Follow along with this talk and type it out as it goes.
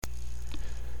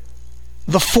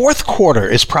The fourth quarter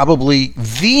is probably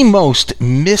the most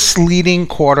misleading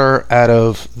quarter out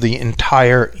of the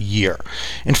entire year.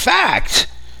 In fact,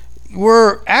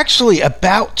 we're actually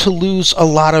about to lose a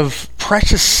lot of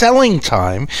precious selling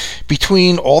time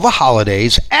between all the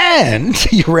holidays and,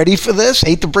 you ready for this?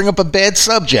 Hate to bring up a bad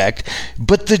subject,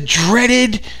 but the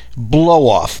dreaded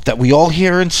blow-off that we all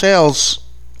hear in sales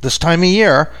this time of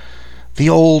year, the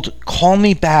old call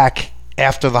me back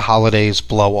after the holidays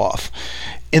blow-off.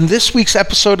 In this week's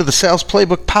episode of the Sales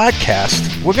Playbook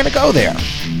Podcast, we're going to go there.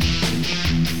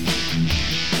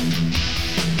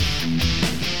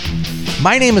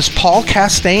 My name is Paul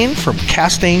Castaigne from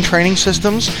Castaigne Training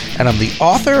Systems, and I'm the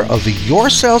author of the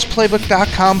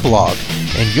YourSalesPlaybook.com blog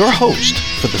and your host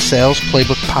for the Sales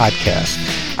Playbook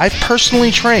Podcast. I've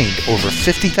personally trained over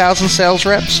 50,000 sales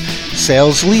reps,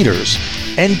 sales leaders,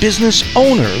 and business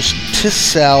owners to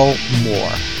sell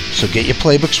more. So get your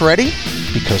playbooks ready,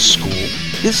 because school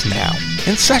is now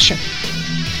in session.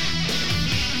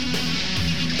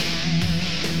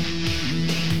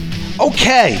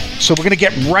 Okay, so we're going to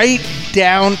get right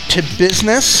down to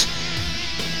business,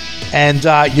 and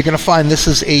you're going to find this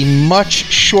is a much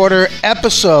shorter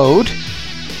episode,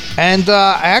 and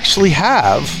I actually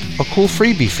have a cool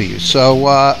freebie for you. So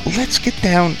let's get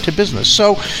down to business.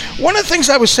 So one of the things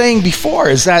I was saying before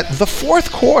is that the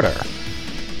fourth quarter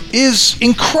is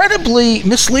incredibly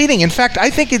misleading. In fact, I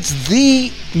think it's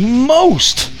the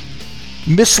most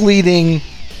misleading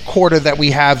quarter that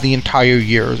we have the entire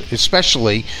year,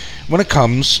 especially when it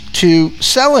comes to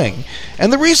selling.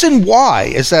 And the reason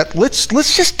why is that let's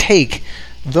just take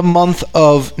the month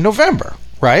of November,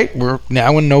 right? We're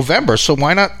now in November, so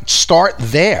why not start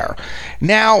there?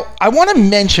 Now, I want to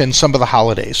mention some of the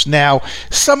holidays. Now,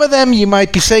 some of them you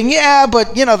might be saying, yeah,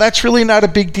 but that's really not a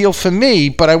big deal for me.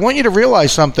 But I want you to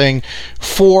realize something.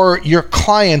 For your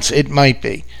clients, it might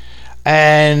be.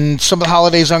 And some of the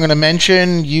holidays I'm going to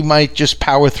mention, you might just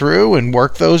power through and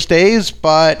work those days,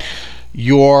 but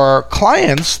your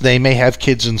clients, they may have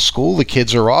kids in school. The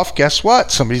kids are off. Guess what?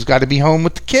 Somebody's got to be home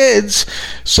with the kids.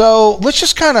 So let's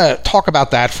just kind of talk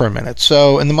about that for a minute.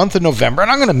 So in the month of November, and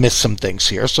I'm going to miss some things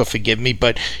here, so forgive me,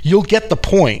 but you'll get the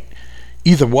point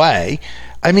either way.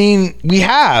 I mean, we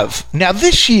have, now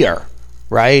this year,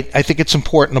 right? I think it's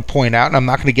important to point out, and I'm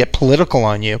not going to get political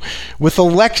on you, with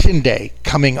Election Day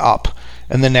coming up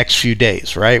in the next few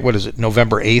days, right? What is it,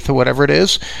 November 8th or whatever it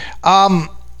is?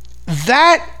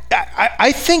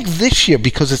 I think this year,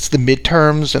 because it's the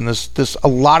midterms and there's a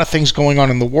lot of things going on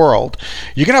in the world,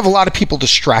 you're going to have a lot of people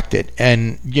distracted,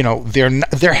 and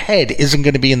their head isn't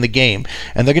going to be in the game,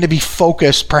 and they're going to be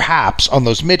focused perhaps on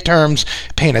those midterms,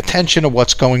 paying attention to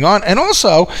what's going on. And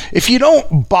also, if you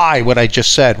don't buy what I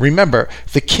just said, remember,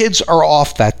 the kids are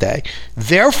off that day.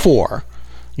 Therefore,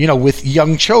 with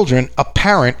young children,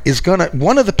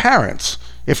 one of the parents,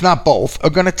 if not both, are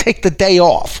going to take the day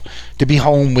off to be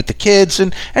home with the kids,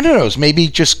 and who knows, maybe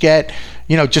just get,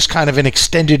 just kind of an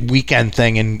extended weekend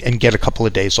thing and get a couple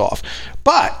of days off.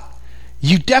 But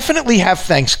you definitely have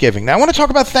Thanksgiving. Now, I want to talk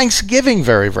about Thanksgiving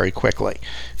very, very quickly.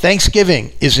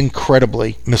 Thanksgiving is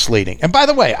incredibly misleading. And by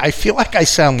the way, I feel like I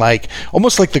sound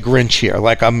almost like the Grinch here,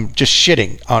 like I'm just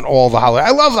shitting on all the holidays.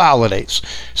 I love the holidays.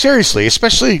 Seriously,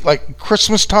 especially like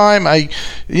Christmas time.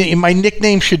 My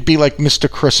nickname should be like Mr.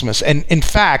 Christmas. And in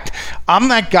fact, I'm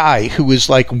that guy who is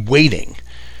waiting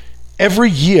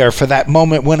every year for that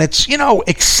moment when it's,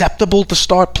 acceptable to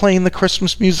start playing the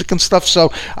Christmas music and stuff.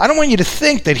 So I don't want you to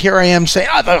think that here I am saying,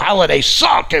 the holidays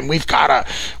suck and we gotta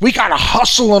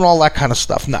hustle and all that kind of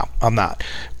stuff. No, I'm not.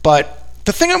 But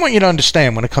the thing I want you to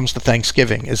understand when it comes to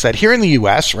Thanksgiving is that here in the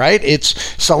U.S., right, it's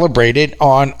celebrated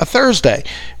on a Thursday,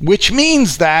 which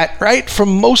means that, right, for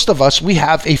most of us, we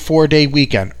have a 4-day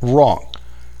weekend. Wrong.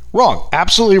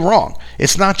 Absolutely wrong.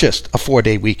 It's not just a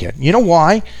 4-day weekend. You know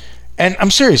why? And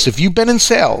I'm serious, if you've been in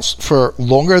sales for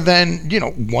longer than,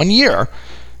 1 year,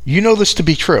 you know this to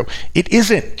be true. It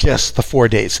isn't just the 4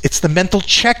 days. It's the mental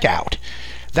checkout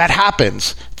that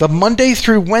happens the Monday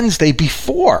through Wednesday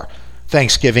before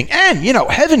Thanksgiving. And,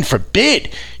 heaven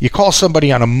forbid you call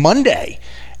somebody on a Monday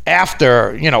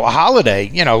after, a holiday,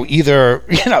 either,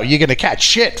 you're going to catch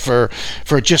shit for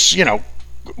just,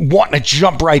 wanting to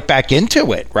jump right back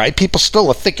into it, right? People still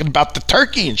are thinking about the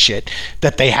turkey and shit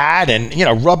that they had and,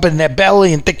 rubbing their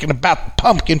belly and thinking about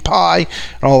pumpkin pie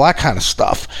and all that kind of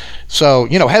stuff. So,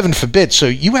 heaven forbid. So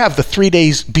you have the 3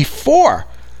 days before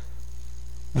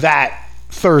that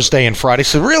Thursday and Friday.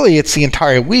 So really, it's the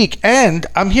entire week. And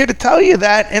I'm here to tell you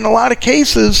that in a lot of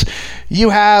cases, you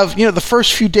have, the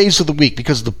first few days of the week,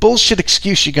 because the bullshit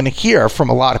excuse you're going to hear from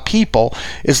a lot of people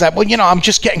is that, well, I'm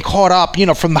just getting caught up,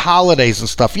 from the holidays and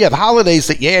stuff. Yeah, the holidays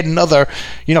that you add another,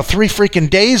 3 freaking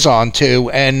days onto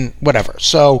and whatever.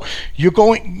 So you're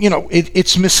going,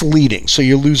 it's misleading. So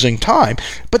you're losing time.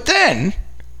 But then,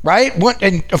 right?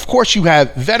 And of course you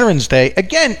have Veterans Day.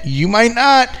 Again, you might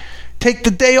not take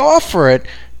the day off for it,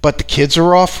 but the kids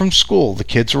are off from school.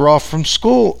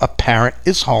 A parent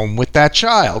is home with that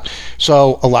child.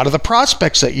 So a lot of the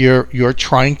prospects that you're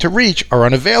trying to reach are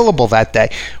unavailable that day.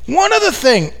 One other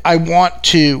thing I want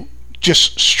to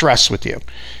just stress with you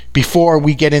before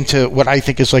we get into what I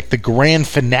think is like the grand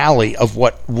finale of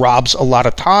what robs a lot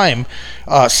of time,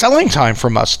 selling time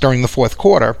from us during the fourth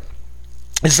quarter,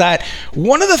 is that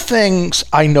one of the things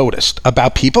I noticed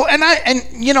about people, and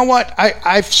you know what,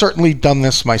 I've certainly done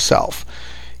this myself,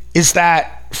 is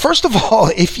that, first of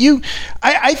all,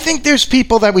 I think there's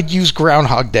people that would use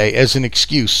Groundhog Day as an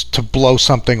excuse to blow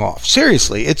something off.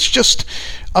 Seriously, it's just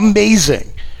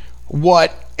amazing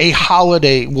what a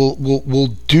holiday will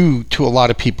do to a lot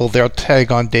of people. They'll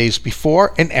tag on days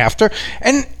before and after.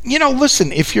 And,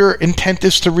 listen, if your intent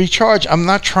is to recharge, I'm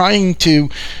not trying to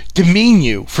demean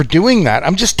you for doing that.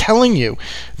 I'm just telling you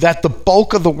that the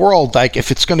bulk of the world, like if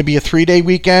it's going to be a 3-day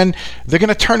weekend, they're going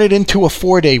to turn it into a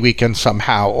 4-day weekend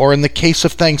somehow. Or in the case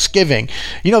of Thanksgiving,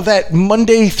 that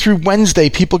Monday through Wednesday,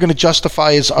 people are going to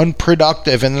justify as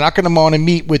unproductive and they're not going to want to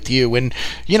meet with you. And,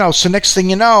 so next thing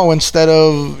you know, instead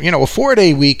of, a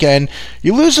 4-day weekend,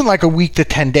 you're losing like a week to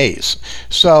 10 days.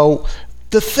 So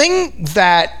the thing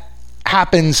that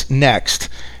happens next,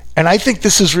 and I think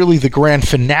this is really the grand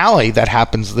finale that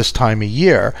happens this time of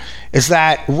year, is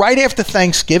that right after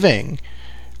Thanksgiving,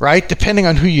 right, depending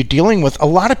on who you're dealing with, a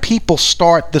lot of people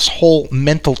start this whole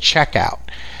mental checkout.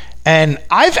 And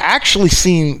I've actually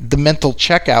seen the mental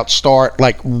checkout start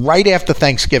like right after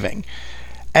Thanksgiving,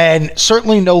 and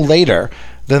certainly no later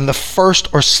than the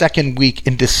first or second week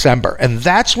in December. And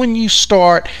that's when you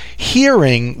start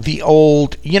hearing the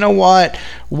old,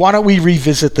 why don't we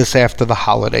revisit this after the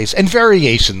holidays? And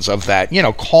variations of that,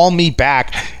 call me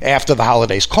back after the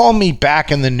holidays, call me back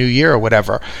in the new year or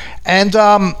whatever. And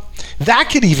that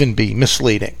could even be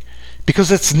misleading,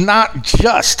 because it's not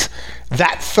just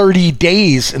that 30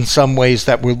 days in some ways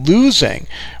that we're losing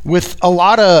with a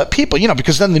lot of people,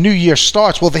 because then the new year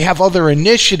starts. Well, they have other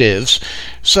initiatives.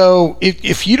 So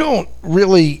if you don't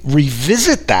really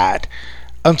revisit that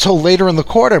until later in the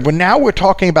quarter, but now we're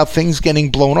talking about things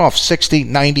getting blown off 60,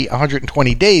 90,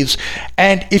 120 days.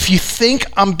 And if you think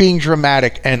I'm being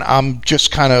dramatic and I'm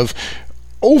just kind of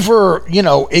over,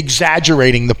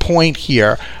 exaggerating the point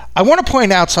here, I want to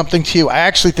point out something to you. I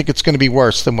actually think it's going to be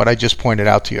worse than what I just pointed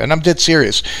out to you. And I'm dead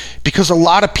serious, because a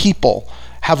lot of people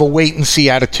have a wait-and-see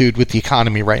attitude with the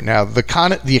economy right now.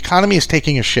 The economy is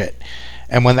taking a shit.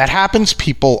 And when that happens,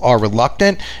 people are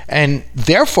reluctant. And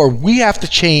therefore, we have to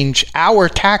change our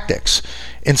tactics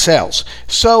in sales.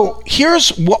 So here's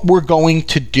what we're going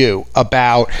to do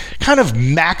about kind of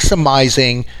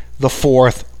maximizing the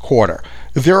fourth quarter.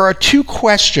 There are 2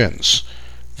 questions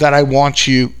that I want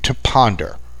you to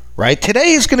ponder. Right?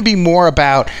 Today is going to be more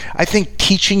about, I think,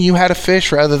 teaching you how to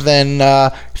fish rather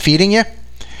than feeding you.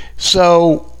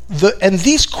 So,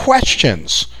 these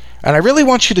questions, and I really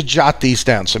want you to jot these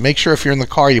down. So make sure if you're in the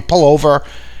car, you pull over,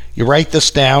 you write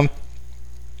this down.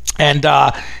 And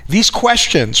these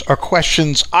questions are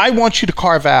questions I want you to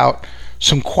carve out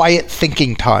some quiet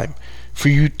thinking time for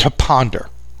you to ponder.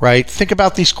 Right? Think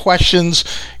about these questions.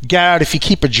 Get out. If you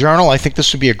keep a journal, I think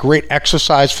this would be a great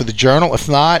exercise for the journal. If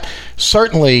not,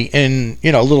 certainly in,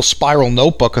 a little spiral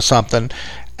notebook or something.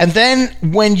 And then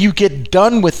when you get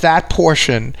done with that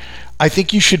portion, I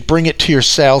think you should bring it to your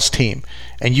sales team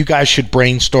and you guys should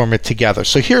brainstorm it together.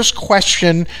 So here's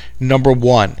question number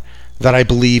 1 that I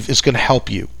believe is going to help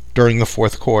you during the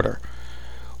fourth quarter.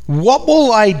 What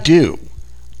will I do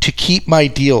to keep my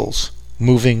deals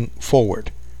moving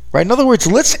forward? Right? In other words,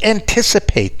 let's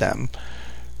anticipate them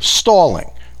stalling,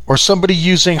 or somebody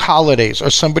using holidays, or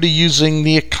somebody using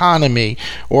the economy,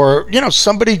 or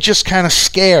somebody just kind of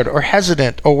scared or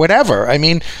hesitant or whatever. I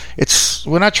mean,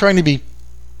 we're not trying to be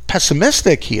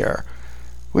pessimistic here.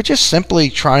 We're just simply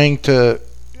trying to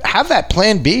have that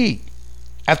plan B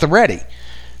at the ready.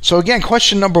 So again,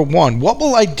 question number 1, what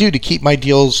will I do to keep my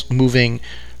deals moving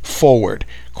forward?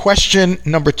 Question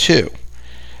number 2,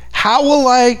 how will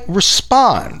I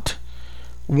respond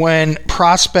when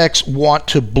prospects want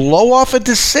to blow off a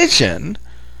decision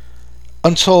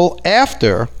until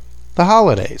after the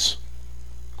holidays?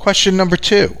 Question number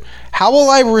 2, how will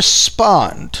I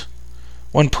respond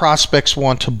when prospects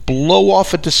want to blow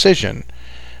off a decision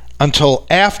until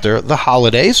after the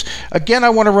holidays. Again, I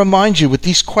want to remind you with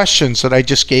these questions that I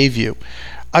just gave you,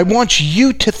 I want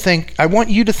you to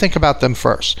think about them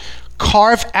first.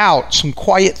 Carve out some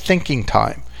quiet thinking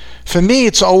time. For me,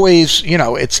 it's always,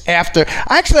 it's after.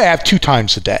 I have 2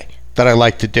 times a day that I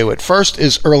like to do it. First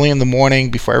is early in the morning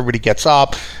before everybody gets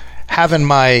up, having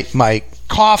my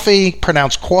coffee,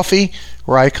 pronounced coffee,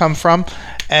 where I come from.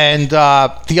 And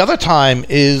the other time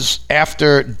is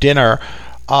after dinner.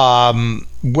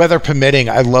 Weather permitting,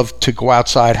 I love to go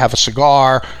outside, have a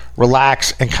cigar,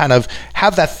 relax, and kind of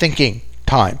have that thinking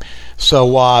time.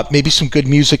 So maybe some good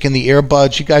music in the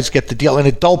earbuds. You guys get the deal. An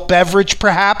adult beverage,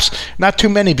 perhaps. Not too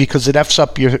many because it F's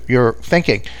up your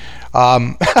thinking.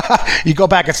 You go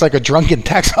back, it's like a drunken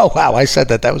text. Oh, wow, I said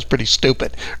that. That was pretty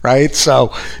stupid, right?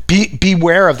 So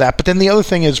beware of that. But then the other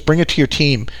thing is bring it to your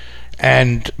team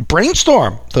and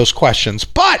brainstorm those questions.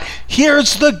 But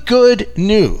here's the good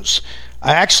news.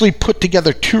 I actually put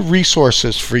together 2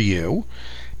 resources for you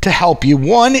to help you.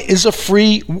 One is a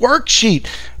free worksheet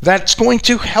that's going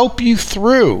to help you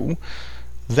through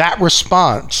that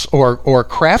response or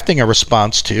crafting a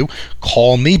response to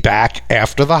call me back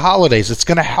after the holidays. It's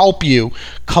going to help you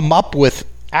come up with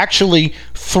actually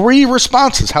 3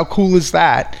 responses. How cool is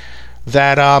that?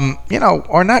 That,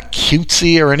 are not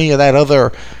cutesy or any of that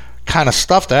other kind of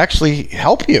stuff that actually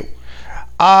help you.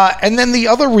 And then the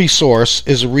other resource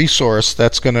is a resource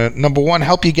that's going to, number one,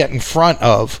 help you get in front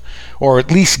of, or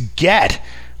at least get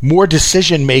more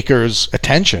decision makers'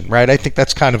 attention, right? I think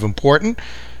that's kind of important.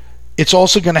 It's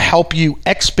also going to help you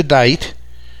expedite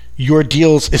your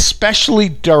deals, especially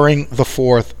during the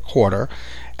fourth quarter.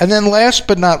 And then last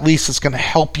but not least, it's going to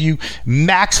help you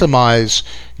maximize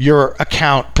your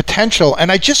account potential.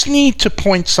 And I just need to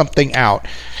point something out,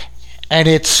 and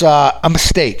it's a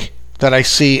mistake that I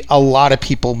see a lot of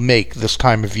people make this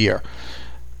time of year.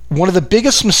 One of the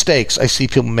biggest mistakes I see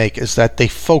people make is that they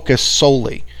focus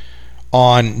solely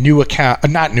on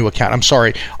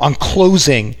on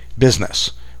closing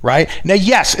business, right? Now,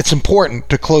 yes, it's important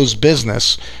to close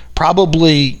business.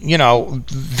 Probably,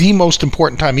 the most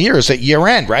important time of year is at year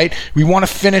end, right? We want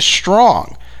to finish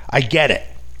strong. I get it.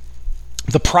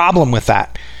 The problem with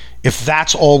that, if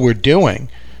that's all we're doing,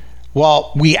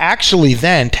 well, we actually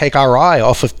then take our eye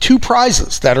off of 2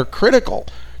 prizes that are critical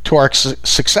to our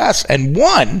success. And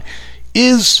one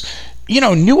is,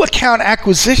 new account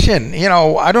acquisition.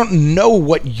 I don't know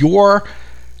what your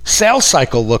sales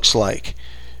cycle looks like,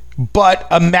 but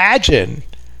imagine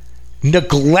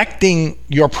neglecting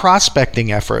your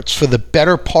prospecting efforts for the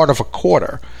better part of a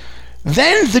quarter.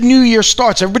 Then the new year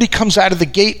starts. Everybody comes out of the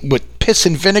gate with piss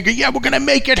and vinegar. Yeah, we're going to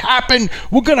make it happen.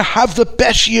 We're going to have the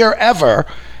best year ever.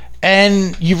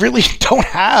 And you really don't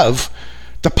have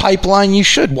the pipeline you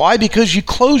should. Why? Because you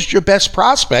closed your best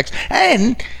prospects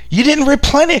and you didn't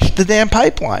replenish the damn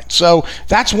pipeline. So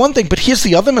that's one thing. But here's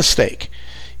the other mistake.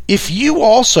 If you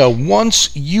also,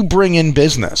 once you bring in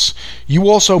business, you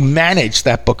also manage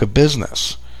that book of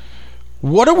business.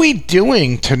 What are we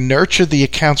doing to nurture the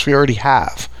accounts we already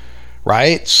have,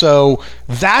 right? So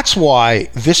that's why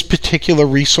this particular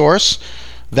resource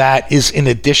that is in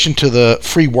addition to the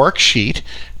free worksheet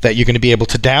that you're going to be able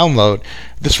to download,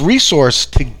 this resource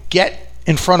to get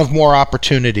in front of more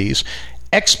opportunities,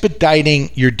 expediting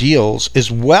your deals,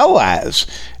 as well as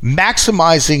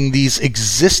maximizing these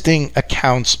existing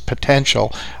accounts'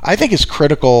 potential, I think is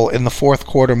critical in the fourth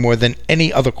quarter more than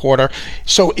any other quarter.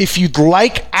 So if you'd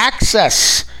like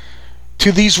access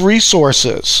to these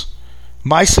resources,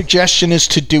 my suggestion is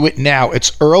to do it now.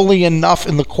 It's early enough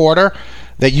in the quarter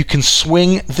that you can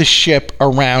swing the ship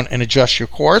around and adjust your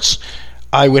course.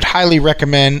 I would highly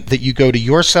recommend that you go to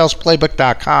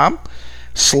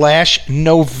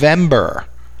yoursalesplaybook.com/November.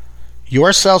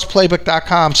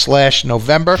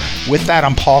 yoursalesplaybook.com/November. With that,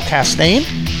 I'm Paul Castaigne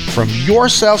from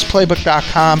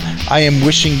yoursalesplaybook.com. I am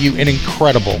wishing you an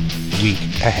incredible week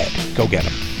ahead. Go get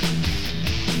them.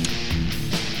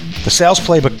 The Sales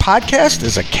Playbook Podcast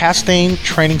is a Castaigne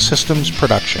Training Systems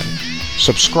production.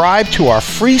 Subscribe to our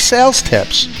free sales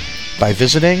tips by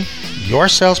visiting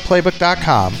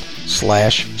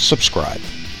yoursalesplaybook.com/subscribe.